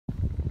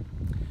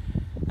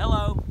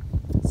Hello,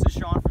 this is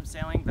Sean from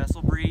Sailing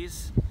Vessel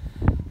Breeze.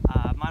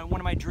 One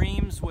of my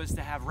dreams was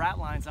to have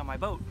ratlines on my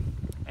boat,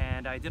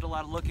 and I did a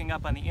lot of looking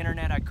up on the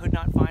internet. I could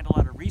not find a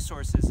lot of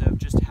resources of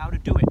just how to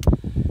do it.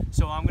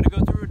 So I'm going to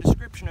go through a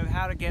description of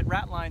how to get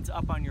ratlines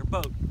up on your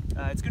boat.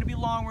 It's going to be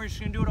long. We're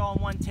just going to do it all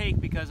in one take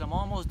because I'm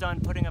almost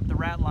done putting up the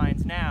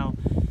ratlines now.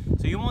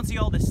 So you won't see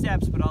all the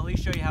steps, but I'll at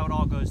least show you how it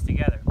all goes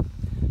together.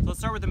 So let's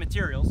start with the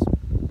materials.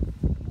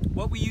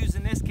 What we use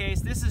in this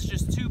case, this is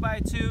just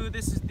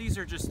 2x2. These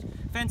are just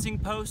fencing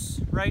posts,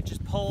 right?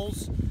 Just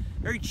poles.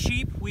 Very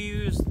cheap. We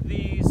use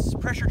these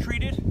pressure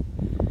treated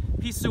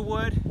pieces of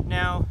wood.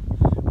 Now,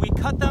 we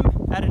cut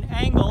them at an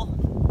angle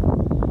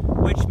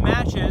which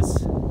matches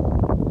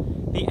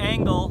the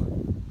angle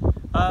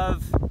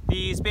of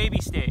these baby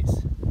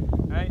stays.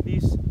 Right?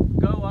 These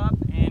go up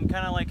in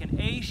kind of like an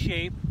A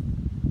shape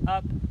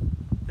up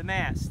the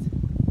mast.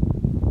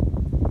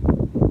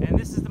 And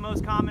this is the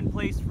most common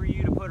place for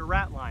you to put a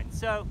ratline.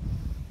 So,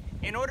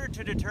 in order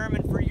to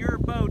determine for your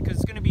boat, because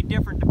it's going to be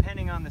different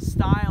depending on the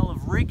style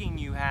of rigging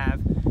you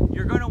have,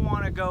 you're going to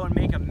want to go and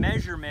make a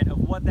measurement of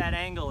what that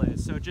angle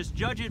is. So just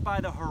judge it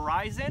by the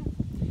horizon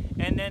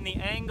and then the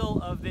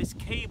angle of this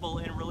cable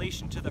in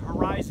relation to the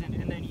horizon,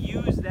 and then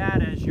use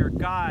that as your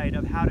guide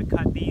of how to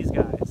cut these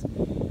guys.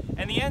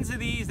 And the ends of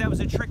these, that was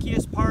the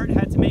trickiest part. I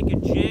had to make a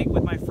jig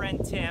with my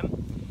friend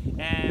Tim,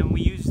 and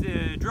we used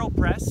the drill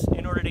press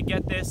in order to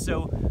get this.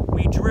 So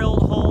we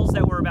drilled holes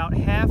that were about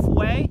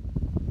halfway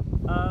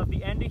of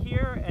the end of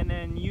here, and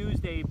then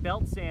used a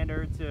belt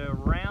sander to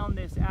round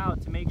this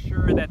out to make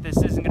sure that this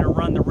isn't going to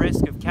run the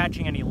risk of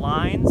catching any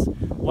lines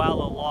while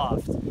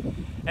aloft.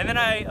 And then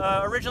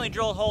I originally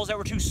drilled holes that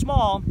were too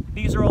small.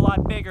 These are a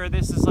lot bigger.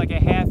 This is like a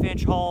 1/2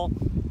 inch hole.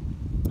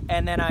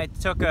 And then I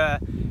took a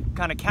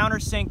kind of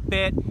countersink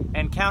bit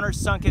and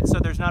countersunk it so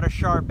there's not a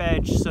sharp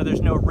edge, so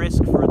there's no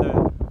risk for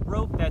the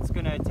rope that's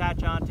going to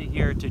attach onto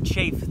here to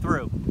chafe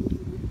through.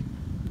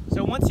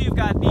 So once you've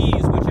got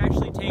these, which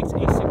actually takes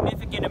a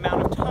significant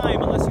amount of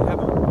time unless you have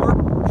a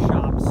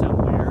workshop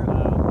somewhere,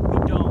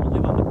 we don't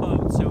live on the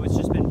boat, so it's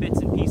just been bits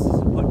and pieces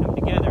of putting them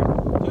together.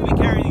 So we've been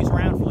carrying these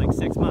around for like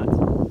 6 months.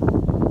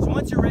 So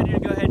once you're ready to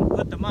go ahead and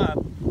put them up,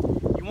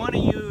 you want to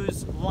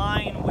use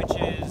line which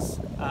is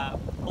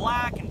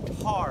black and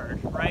tarred,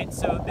 right?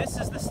 So this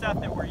is the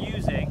stuff that we're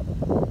using.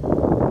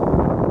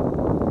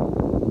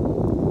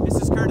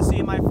 This is courtesy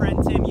of my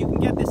friend Tim. You can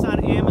get this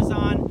on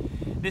Amazon.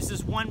 This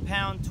is 1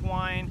 pound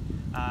twine.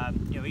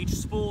 Each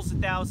spool's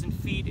 1,000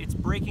 feet. Its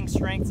breaking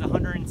strength is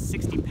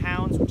 160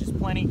 pounds, which is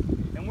plenty.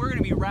 And we're going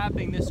to be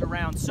wrapping this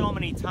around so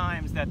many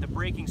times that the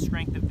breaking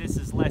strength of this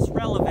is less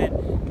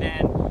relevant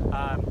than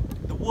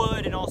the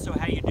wood and also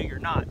how you do your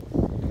knot.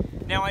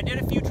 Now, I did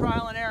a few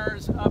trial and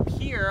errors up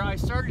here. I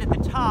started at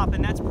the top,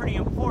 and that's pretty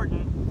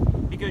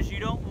important because you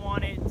don't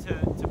want it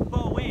to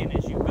bow in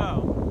as you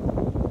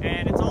go.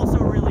 And it's also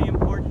really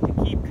important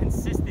to keep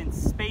consistent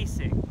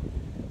spacing.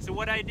 So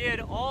what I did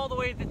all the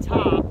way at the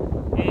top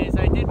is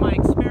I did my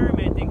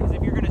experimenting, because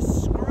if you're going to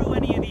screw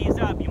any of these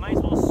up, you might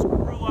as well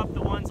screw up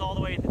the ones all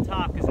the way at the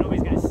top because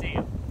nobody's going to see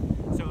them.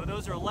 So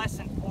those are less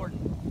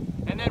important.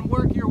 And then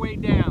work your way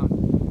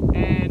down.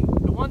 And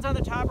the ones on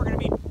the top are going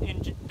to be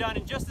done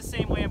in just the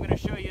same way I'm going to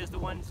show you as the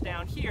ones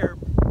down here,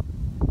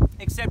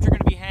 except you're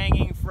going to be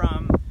hanging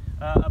from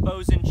a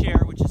bosun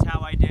chair, which is how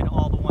I did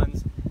all the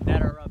ones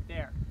that are up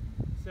there.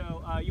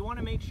 So you want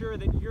to make sure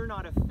that you're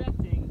not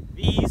affecting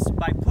these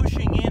by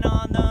pushing in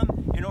on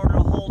them in order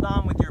to hold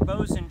on with your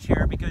bosun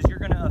chair, because you're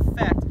going to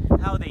affect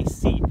how they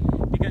seat,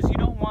 because you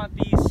don't want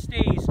these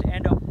stays to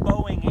end up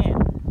bowing in,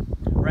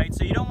 right?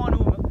 So you don't want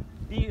to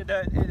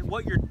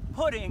what you're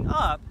putting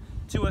up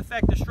to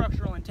affect the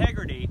structural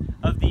integrity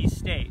of these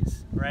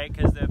stays, right?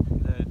 Because the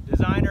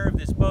designer of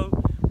this boat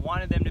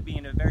wanted them to be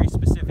in a very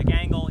specific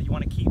angle. You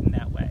want to keep them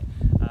that way.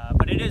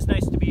 But it is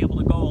nice to be able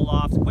to go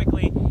aloft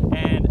quickly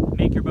and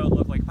make your boat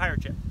look like a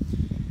pirate ship.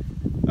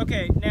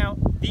 Okay, now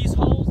these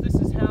holes, this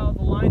is how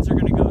the lines are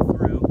going to go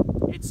through.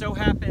 It so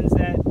happens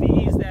that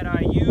these that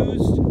I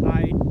used,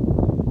 I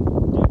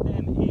did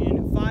them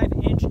in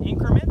 5-inch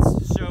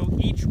increments, so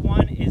each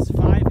one is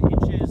 5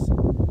 inches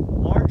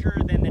larger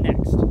than the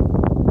next.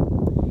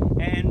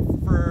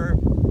 And for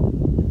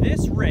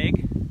this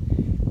rig,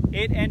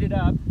 it ended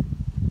up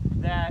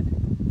that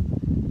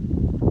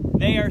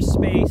they are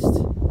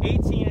spaced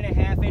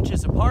 18.5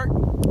 inches apart.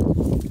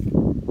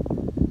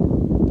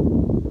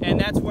 And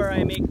that's where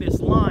I make this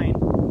line,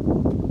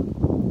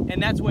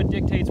 and that's what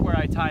dictates where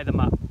I tie them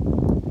up.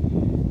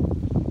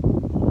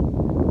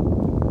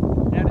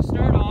 Now to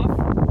start off,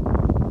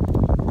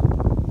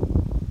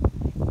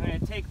 I'm going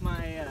to take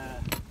my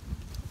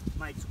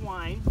my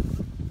twine,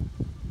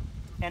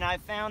 and I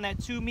found that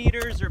 2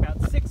 meters or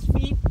about 6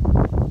 feet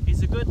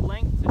is a good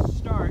length to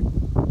start,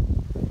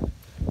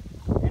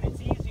 and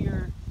it's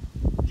easier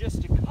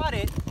just to cut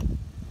it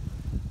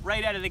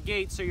right out of the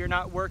gate so you're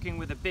not working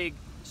with a big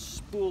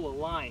spool of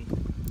line.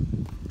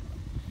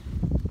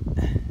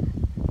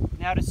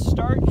 Now to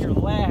start your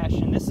lash,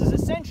 and this is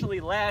essentially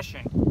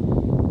lashing,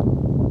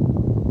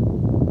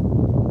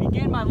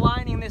 begin by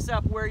lining this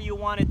up where you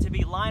want it to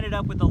be. Line it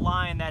up with the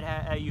line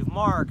that you've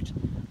marked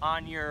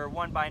on your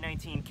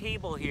 1x19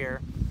 cable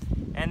here.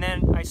 And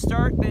then I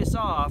start this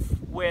off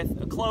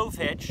with a clove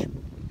hitch,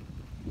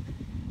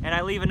 and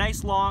I leave a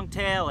nice long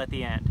tail at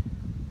the end.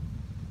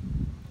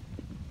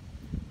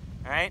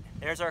 All right,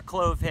 there's our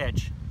clove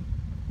hitch.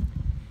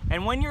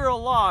 And when you're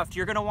aloft,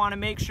 you're going to want to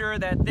make sure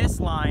that this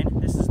line,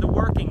 this is the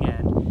working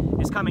end,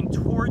 is coming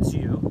towards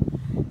you.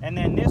 And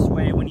then this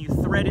way, when you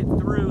thread it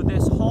through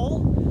this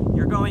hole,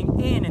 you're going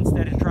in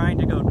instead of trying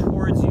to go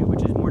towards you,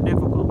 which is more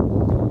difficult.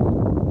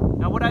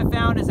 Now what I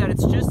found is that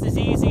it's just as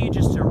easy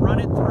just to run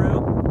it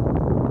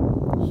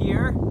through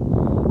here,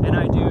 and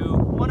I do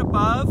one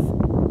above,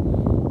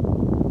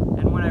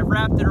 and when I've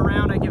wrapped it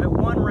around, I give it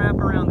one wrap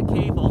around the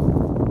cable,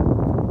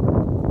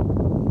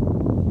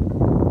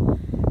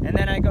 and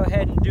then I go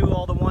ahead and do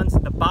all the ones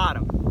at the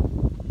bottom.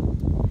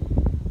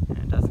 And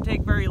it doesn't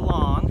take very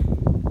long.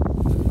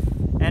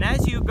 And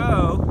as you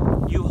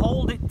go, you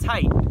hold it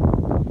tight,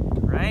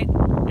 right?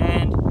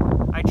 And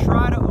I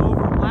try to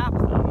overlap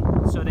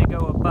them so they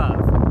go above.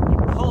 You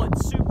pull it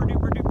super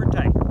duper duper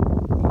tight.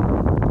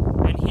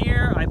 And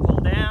here I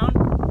pull down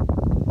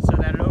so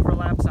that it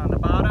overlaps on the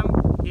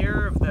bottom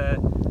here of the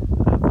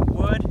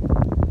wood,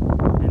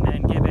 and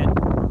then give it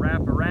a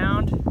wrap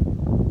around,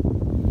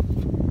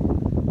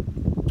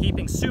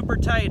 keeping super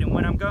tight. And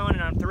when I'm going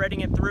and I'm threading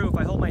it through, if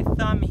I hold my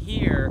thumb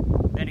here,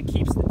 then it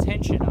keeps the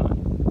tension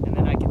on. And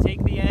then I can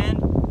take the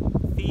end,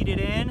 feed it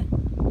in.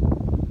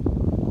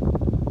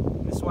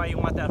 This is why you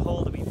want that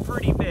hole to be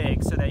pretty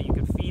big so that you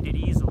can feed it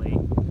easily.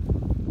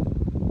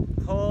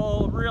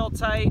 Pull real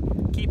tight,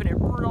 keeping it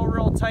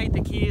real tight.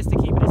 The key is to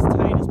keep it as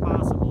tight as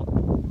possible.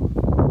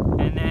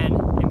 And then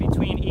in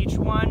between each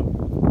one,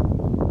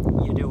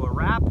 you do a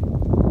wrap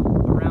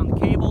around the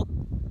cable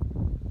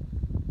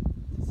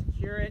to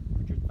secure it.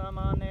 Put your thumb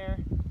on there.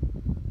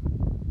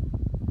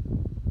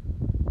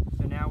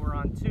 So now we're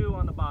on 2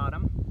 on the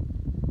bottom.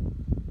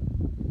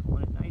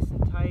 Pulling it nice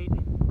and tight.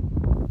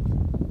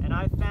 And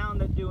I found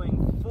that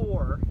doing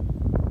 4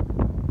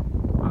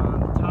 on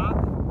the top,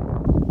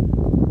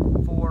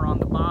 4 on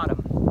the bottom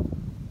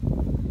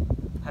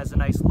has a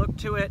nice look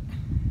to it,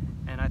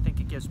 and I think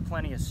it gives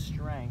plenty of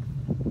strength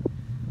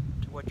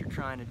to what you're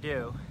trying to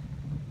do.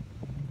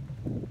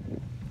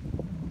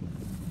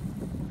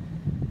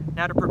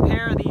 Now to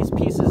prepare these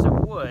pieces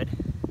of wood,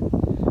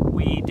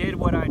 we did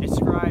what I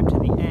described to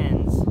the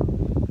ends.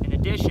 In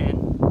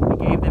addition, we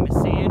gave them a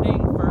sanding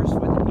first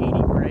with an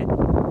 80 grit,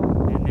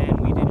 and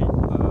then we did a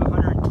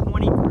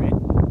 120 grit,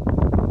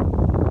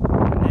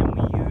 and then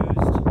we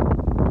used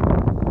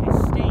a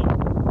stain,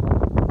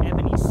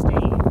 ebony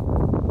stain,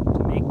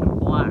 to make them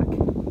black,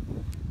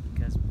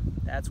 because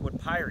that's what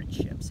pirate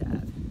ships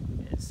have,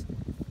 is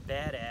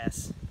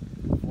badass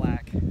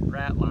black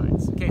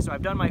ratlines. Okay, so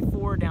I've done my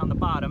 4 down the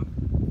bottom,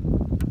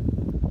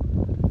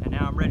 and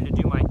now I'm ready to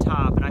do my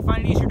top. And I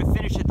find it easier to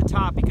finish at the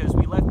top because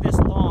we left this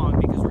long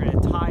because we're going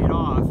to tie it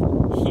off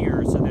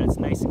here so that it's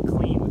nice and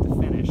clean with the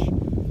finish.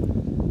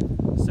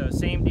 So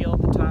same deal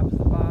at the top as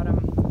the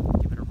bottom.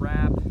 Give it a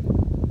wrap,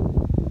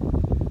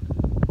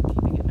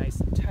 keeping it nice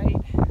and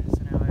tight.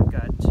 So now I've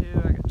got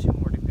 2. I got 2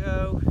 more to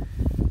go.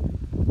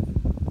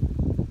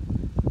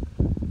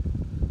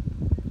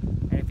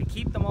 And if you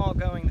keep them all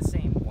going the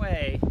same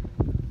way,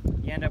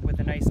 you end up with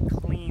a nice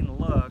clean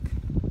look,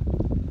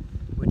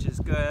 which is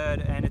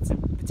good. And it's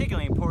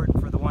particularly important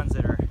for the ones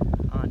that are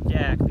on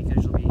deck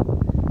because you'll be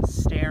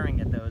staring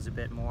at those a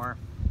bit more.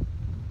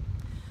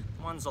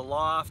 The ones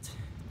aloft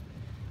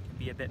can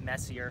be a bit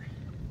messier.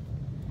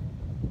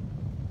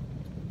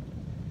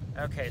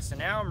 Okay, so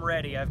now I'm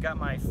ready. I've got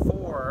my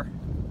 4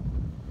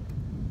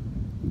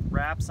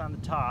 wraps on the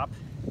top.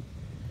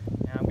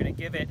 Now I'm going to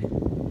give it a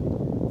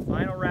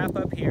final wrap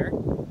up here.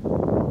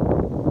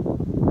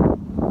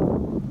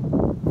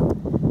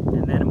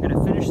 And then I'm going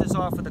to finish this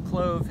off with a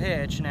clove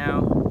hitch.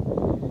 Now,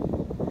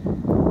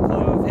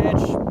 clove hitch, I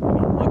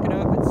mean, look it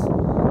up. It's a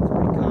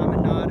pretty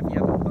common knot. If you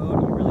have a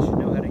boat, you really should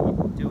know how to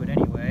do it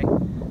anyway.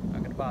 I'm not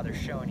going to bother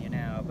showing you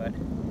now, but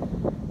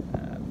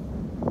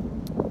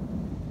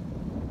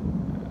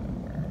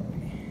where are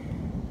we?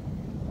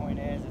 Point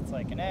is, it's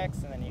like an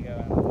X, and then you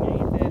go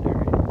underneath it.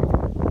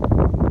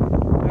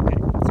 Okay,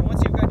 so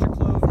once you've got your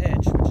clove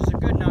hitch, which is a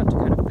good knot to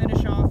kind of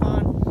finish off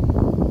on,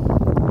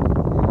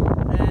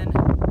 then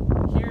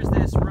here's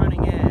this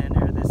running end,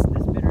 or this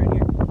bit right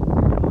here.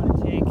 I want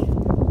to take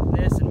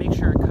this and make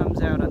sure it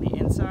comes out on the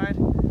inside.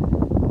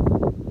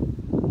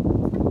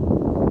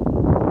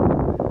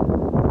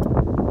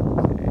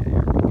 Okay,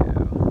 there we go.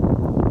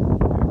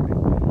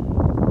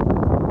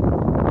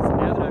 So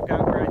now that I've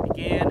got where I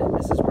began,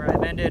 this is where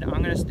I've ended. I'm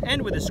going to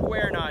end with a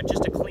square knot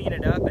just to clean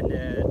it up and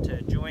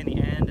to join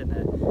the end and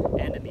the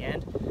end and the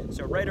end.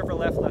 So right over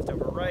left, left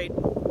over right.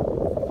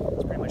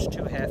 It's pretty much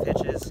 2 half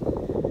hitches.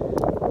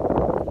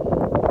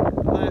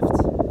 Left,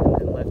 and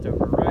then left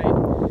over right.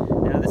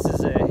 Now this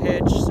is a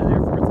hitch, so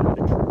therefore it's not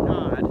a true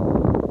knot.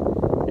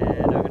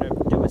 And I'm going to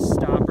do a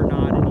stopper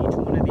knot in each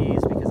one of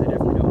these because I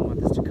definitely don't want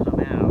this to come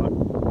out.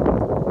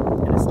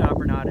 And a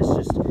stopper knot is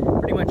just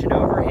pretty much an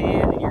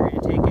overhand, and you're going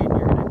to take it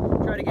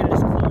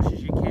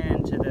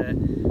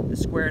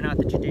square knot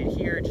that you did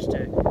here, just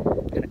to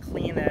kind of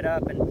clean that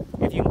up. And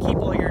if you can keep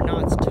all your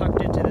knots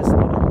tucked into this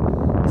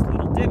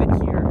little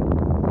divot here,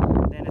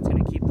 then it's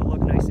going to keep the look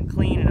nice and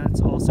clean, and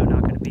it's also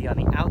not going to be on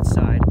the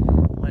outside,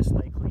 less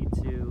likely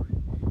to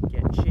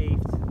get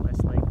chafed,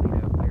 less likely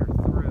to wear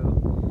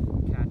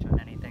through, catch on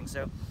anything.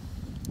 So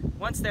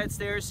once that's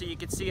there, so you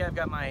can see I've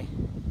got my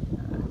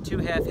 2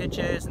 half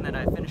hitches, and then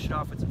I finish it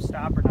off with some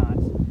stopper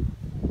knots.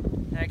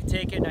 And I can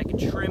take it and I can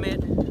trim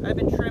it. I've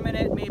been trimming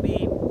it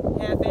maybe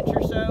 ½ inch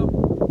or so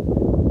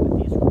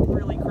with these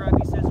really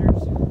crappy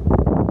scissors.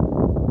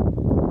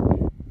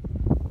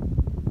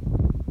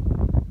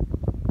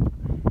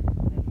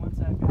 And once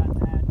I've got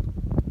that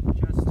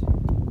just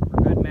for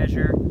good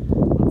measure,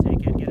 I'll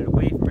take it, get it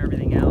away from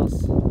everything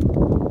else,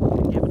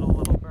 and give it a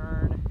little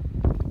burn,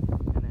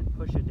 and then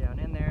push it down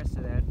in there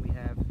so that we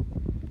have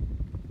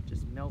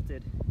just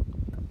melted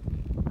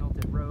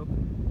rope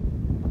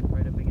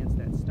right up against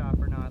that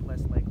stopper knot,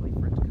 less likely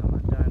for it to come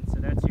undone. So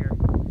that's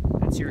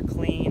your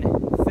clean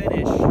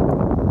finish,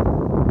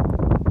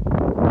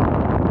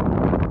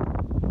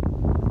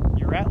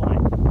 your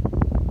ratline.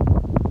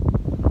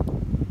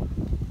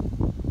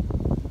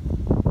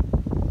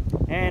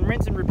 And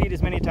rinse and repeat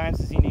as many times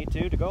as you need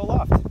to go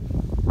aloft.